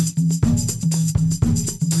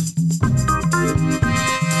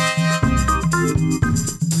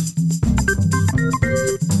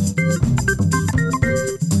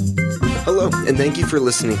and thank you for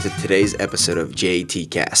listening to today's episode of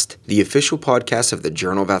JATcast, the official podcast of the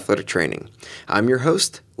Journal of Athletic Training. I'm your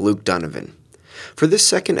host, Luke Donovan. For this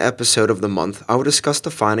second episode of the month, I will discuss the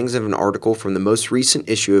findings of an article from the most recent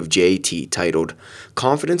issue of JAT titled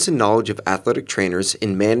Confidence and Knowledge of Athletic Trainers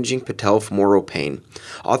in Managing Patellofemoral Pain,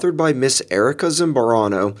 authored by Miss Erica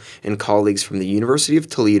Zambrano and colleagues from the University of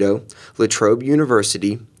Toledo, La Trobe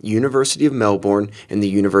University, University of Melbourne, and the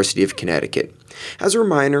University of Connecticut. As a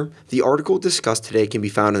reminder, the article discussed today can be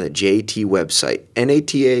found on the JAT website,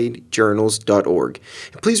 natajournals.org.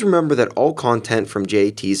 And please remember that all content from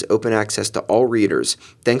JAT is open access to all readers,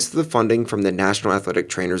 thanks to the funding from the National Athletic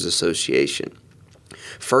Trainers Association.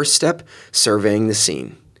 First step, surveying the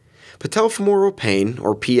scene. Patellofemoral pain,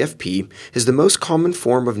 or PFP, is the most common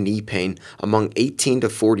form of knee pain among 18 to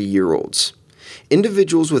 40-year-olds.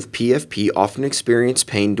 Individuals with PFP often experience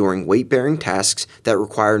pain during weight-bearing tasks that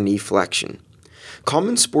require knee flexion.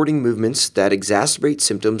 Common sporting movements that exacerbate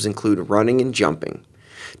symptoms include running and jumping.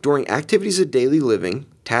 During activities of daily living,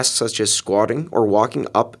 tasks such as squatting or walking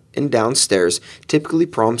up and down stairs typically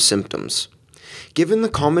prompt symptoms. Given the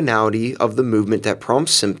commonality of the movement that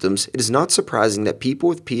prompts symptoms, it is not surprising that people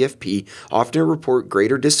with PFP often report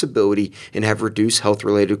greater disability and have reduced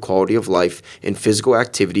health-related quality of life and physical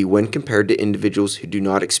activity when compared to individuals who do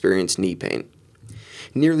not experience knee pain.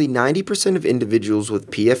 Nearly 90% of individuals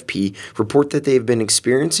with PFP report that they have been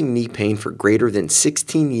experiencing knee pain for greater than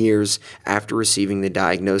 16 years after receiving the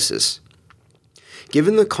diagnosis.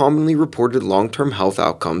 Given the commonly reported long-term health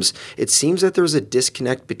outcomes, it seems that there is a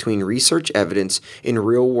disconnect between research evidence and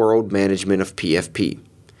real-world management of PFP.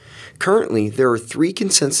 Currently, there are 3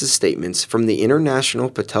 consensus statements from the International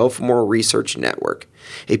Patellofemoral Research Network,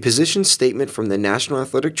 a position statement from the National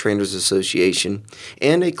Athletic Trainers Association,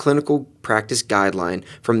 and a clinical practice guideline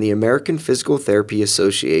from the American Physical Therapy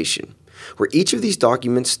Association, where each of these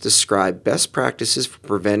documents describe best practices for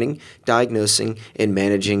preventing, diagnosing, and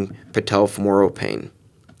managing patellofemoral pain.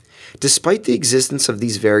 Despite the existence of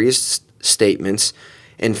these various statements,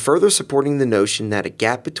 and further supporting the notion that a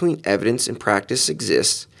gap between evidence and practice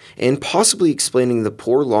exists, and possibly explaining the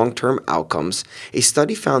poor long-term outcomes, a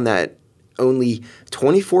study found that only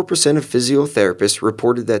 24% of physiotherapists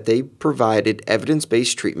reported that they provided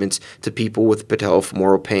evidence-based treatments to people with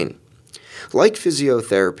patellofemoral pain. Like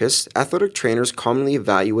physiotherapists, athletic trainers commonly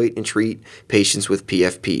evaluate and treat patients with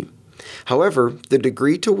PFP. However, the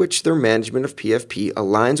degree to which their management of PFP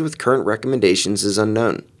aligns with current recommendations is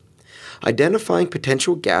unknown. Identifying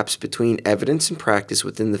potential gaps between evidence and practice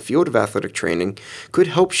within the field of athletic training could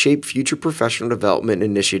help shape future professional development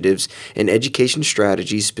initiatives and education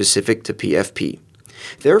strategies specific to PFP.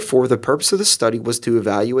 Therefore, the purpose of the study was to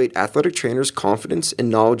evaluate athletic trainers' confidence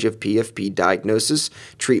and knowledge of PFP diagnosis,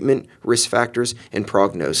 treatment, risk factors, and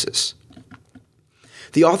prognosis.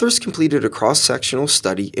 The authors completed a cross-sectional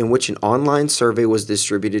study in which an online survey was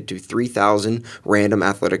distributed to 3,000 random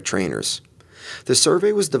athletic trainers. The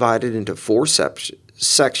survey was divided into 4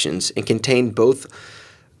 sections and contained both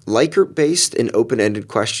Likert-based and open-ended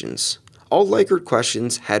questions. All Likert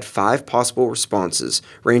questions had 5 possible responses,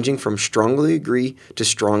 ranging from strongly agree to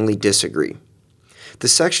strongly disagree. The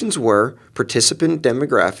sections were participant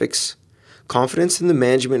demographics, confidence in the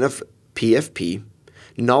management of PFP,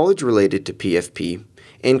 knowledge related to PFP,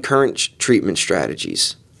 and current treatment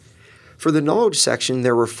strategies. For the knowledge section,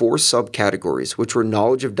 there were 4 subcategories, which were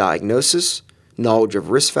knowledge of diagnosis, knowledge of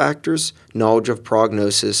risk factors, knowledge of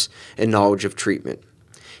prognosis, and knowledge of treatment.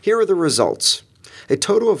 Here are the results. A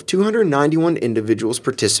total of 291 individuals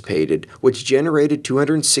participated, which generated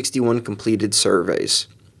 261 completed surveys.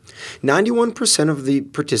 91% of the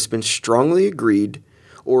participants strongly agreed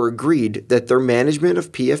that their management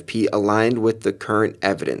of PFP aligned with the current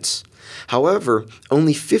evidence. However,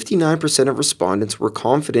 only 59% of respondents were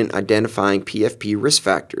confident identifying PFP risk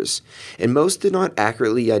factors, and most did not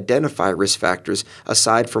accurately identify risk factors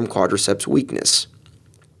aside from quadriceps weakness.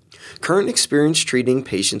 Current experience treating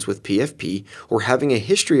patients with PFP or having a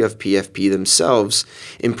history of PFP themselves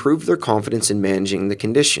improved their confidence in managing the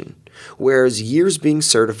condition, whereas years being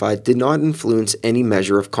certified did not influence any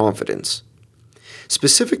measure of confidence.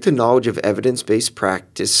 Specific to knowledge of evidence-based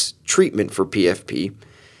practice treatment for PFP,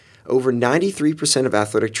 over 93% of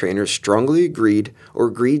athletic trainers strongly agreed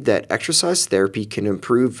that exercise therapy can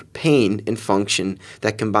improve pain and function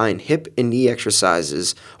that combine hip and knee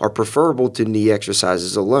exercises are preferable to knee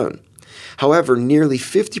exercises alone. However, nearly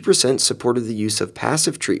 50% supported the use of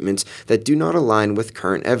passive treatments that do not align with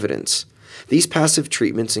current evidence. These passive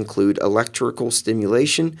treatments include electrical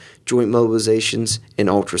stimulation, joint mobilizations, and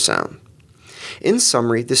ultrasound. In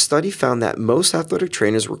summary, the study found that most athletic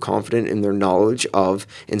trainers were confident in their knowledge of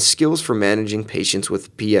and skills for managing patients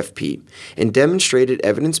with PFP and demonstrated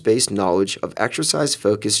evidence-based knowledge of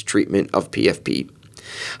exercise-focused treatment of PFP.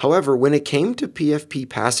 However, when it came to PFP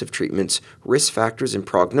passive treatments, risk factors, and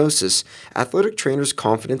prognosis, athletic trainers'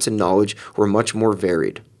 confidence and knowledge were much more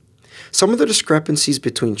varied. Some of the discrepancies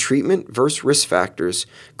between treatment versus risk factors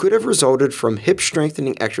could have resulted from hip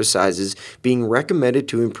strengthening exercises being recommended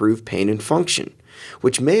to improve pain and function,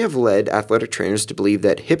 which may have led athletic trainers to believe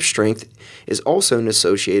that hip strength is also an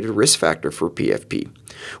associated risk factor for PFP,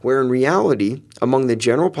 where in reality, among the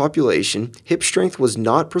general population, hip strength was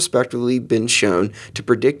not prospectively been shown to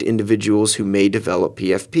predict individuals who may develop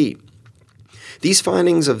PFP. These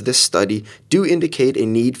findings of this study do indicate a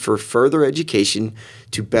need for further education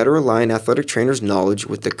to better align athletic trainers' knowledge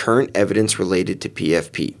with the current evidence related to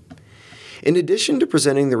PFP. In addition to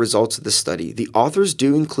presenting the results of the study, the authors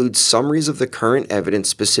do include summaries of the current evidence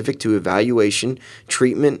specific to evaluation,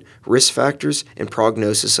 treatment, risk factors, and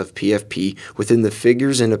prognosis of PFP within the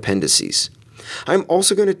figures and appendices. I'm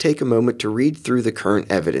also going to take a moment to read through the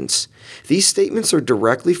current evidence. These statements are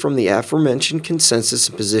directly from the aforementioned consensus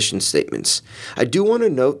and position statements. I do want to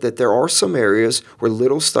note that there are some areas where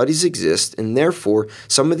little studies exist, and therefore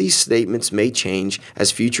some of these statements may change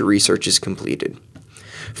as future research is completed.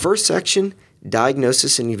 First section,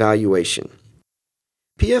 diagnosis and evaluation.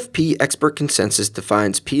 PFP expert consensus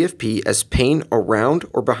defines PFP as pain around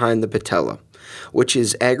or behind the patella, which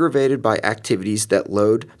is aggravated by activities that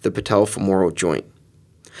load the patellofemoral joint.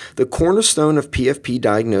 The cornerstone of PFP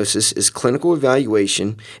diagnosis is clinical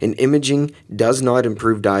evaluation, and imaging does not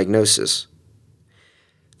improve diagnosis.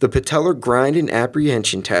 The patellar grind and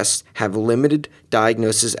apprehension tests have limited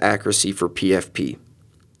diagnosis accuracy for PFP.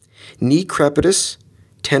 Knee crepitus,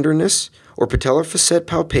 tenderness, or patellar facet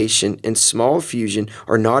palpation and small effusion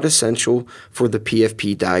are not essential for the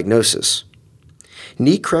PFP diagnosis.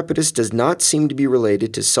 Knee crepitus does not seem to be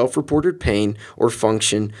related to self-reported pain or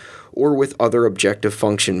function or with other objective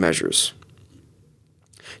function measures.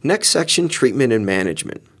 Next section, treatment and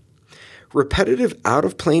management. Repetitive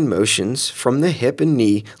out-of-plane motions from the hip and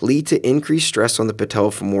knee lead to increased stress on the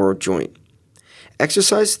patellofemoral joint.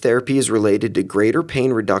 Exercise therapy is related to greater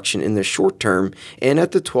pain reduction in the short term and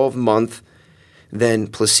at the 12-month than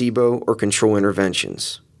placebo or control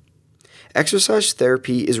interventions. Exercise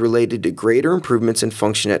therapy is related to greater improvements in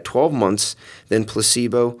function at 12 months than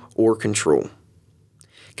placebo or control.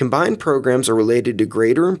 Combined programs are related to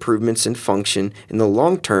greater improvements in function in the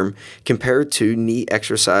long term compared to knee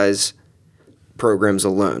exercise programs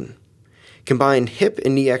alone. Combined hip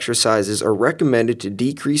and knee exercises are recommended to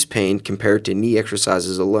decrease pain compared to knee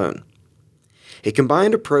exercises alone. A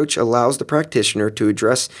combined approach allows the practitioner to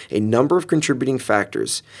address a number of contributing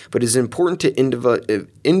factors, but it is important to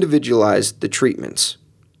individualize the treatments.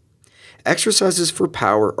 Exercises for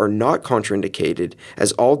power are not contraindicated,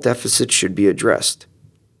 as all deficits should be addressed.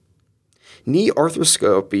 Knee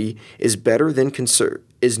arthroscopy is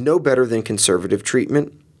no better than conservative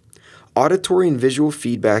treatment. Auditory and visual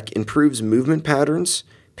feedback improves movement patterns,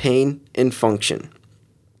 pain, and function.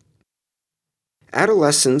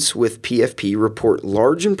 Adolescents with PFP report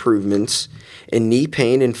large improvements in knee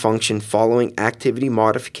pain and function following activity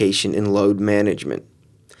modification and load management.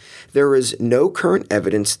 There is no current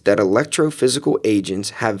evidence that electrophysical agents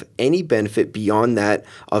have any benefit beyond that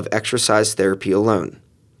of exercise therapy alone.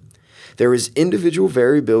 There is individual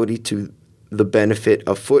variability to the benefit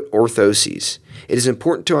of foot orthoses. It is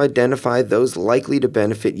important to identify those likely to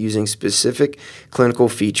benefit using specific clinical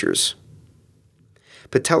features.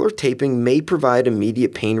 Patellar taping may provide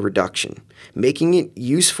immediate pain reduction, making it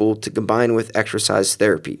useful to combine with exercise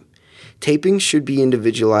therapy. Taping should be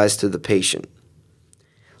individualized to the patient.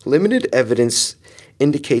 Limited evidence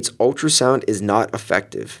indicates ultrasound is not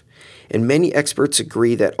effective, and many experts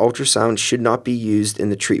agree that ultrasound should not be used in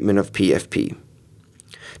the treatment of PFP.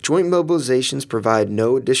 Joint mobilizations provide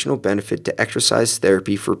no additional benefit to exercise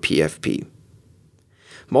therapy for PFP.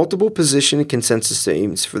 Multiple position and consensus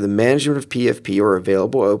statements for the management of PFP are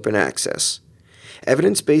available open access.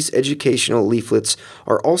 Evidence-based educational leaflets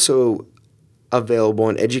are also available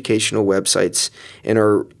on educational websites and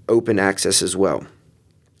are open access as well.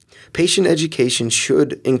 Patient education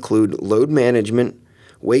should include load management,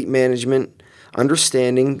 weight management,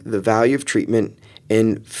 understanding the value of treatment,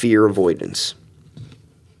 and fear avoidance.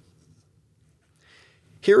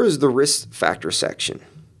 Here is the risk factor section.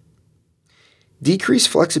 Decreased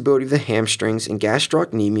flexibility of the hamstrings and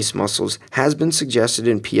gastrocnemius muscles has been suggested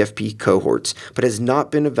in PFP cohorts, but has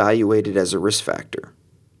not been evaluated as a risk factor.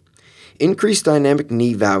 Increased dynamic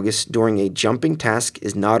knee valgus during a jumping task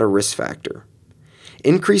is not a risk factor.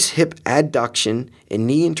 Increased hip adduction and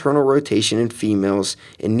knee internal rotation in females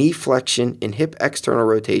and knee flexion and hip external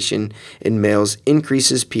rotation in males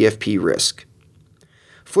increases PFP risk.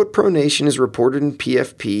 Foot pronation is reported in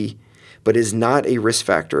PFP but is not a risk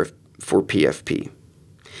factor for PFP.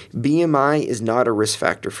 BMI is not a risk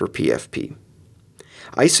factor for PFP.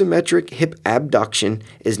 Isometric hip abduction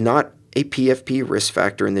is not a PFP risk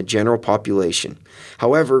factor in the general population.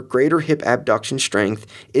 However, greater hip abduction strength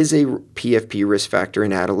is a PFP risk factor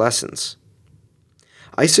in adolescents.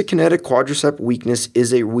 Isokinetic quadricep weakness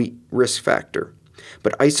is a risk factor,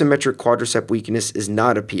 but isometric quadricep weakness is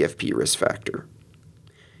not a PFP risk factor.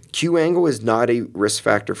 Q angle is not a risk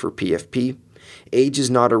factor for PFP. Age is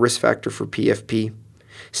not a risk factor for PFP.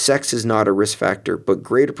 Sex is not a risk factor, but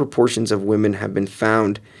greater proportions of women have been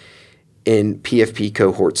found in PFP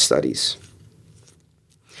cohort studies.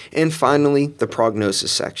 And finally, the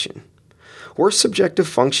prognosis section. Worse subjective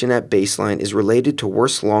function at baseline is related to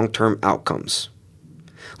worse long-term outcomes.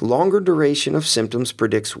 Longer duration of symptoms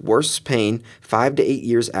predicts worse pain 5 to 8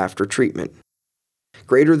 years after treatment.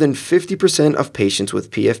 Greater than 50% of patients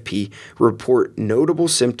with PFP report notable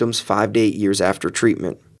symptoms 5 to 8 years after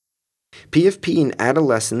treatment. PFP in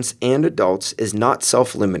adolescents and adults is not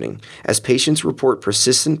self-limiting, as patients report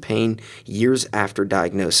persistent pain years after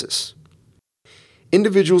diagnosis.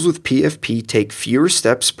 Individuals with PFP take fewer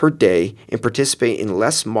steps per day and participate in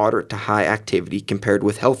less moderate to high activity compared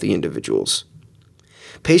with healthy individuals.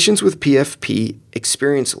 Patients with PFP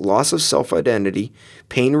experience loss of self-identity,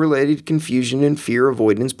 pain-related confusion and fear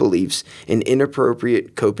avoidance beliefs, and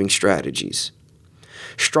inappropriate coping strategies.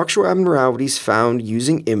 Structural abnormalities found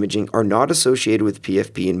using imaging are not associated with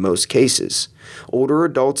PFP in most cases. Older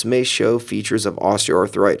adults may show features of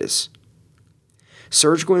osteoarthritis.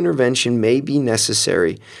 Surgical intervention may be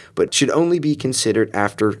necessary, but should only be considered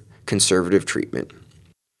after conservative treatment.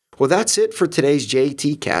 Well, that's it for today's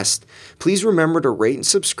JAT Cast. Please remember to rate and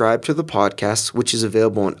subscribe to the podcast, which is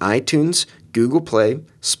available on iTunes, Google Play,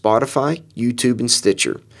 Spotify, YouTube, and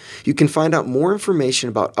Stitcher. You can find out more information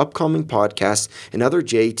about upcoming podcasts and other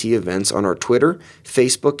JAT events on our Twitter,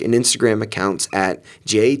 Facebook, and Instagram accounts at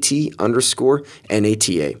JAT_NATA.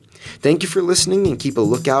 Thank you for listening and keep a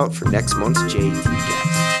lookout for next month's JAT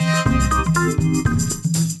Cast.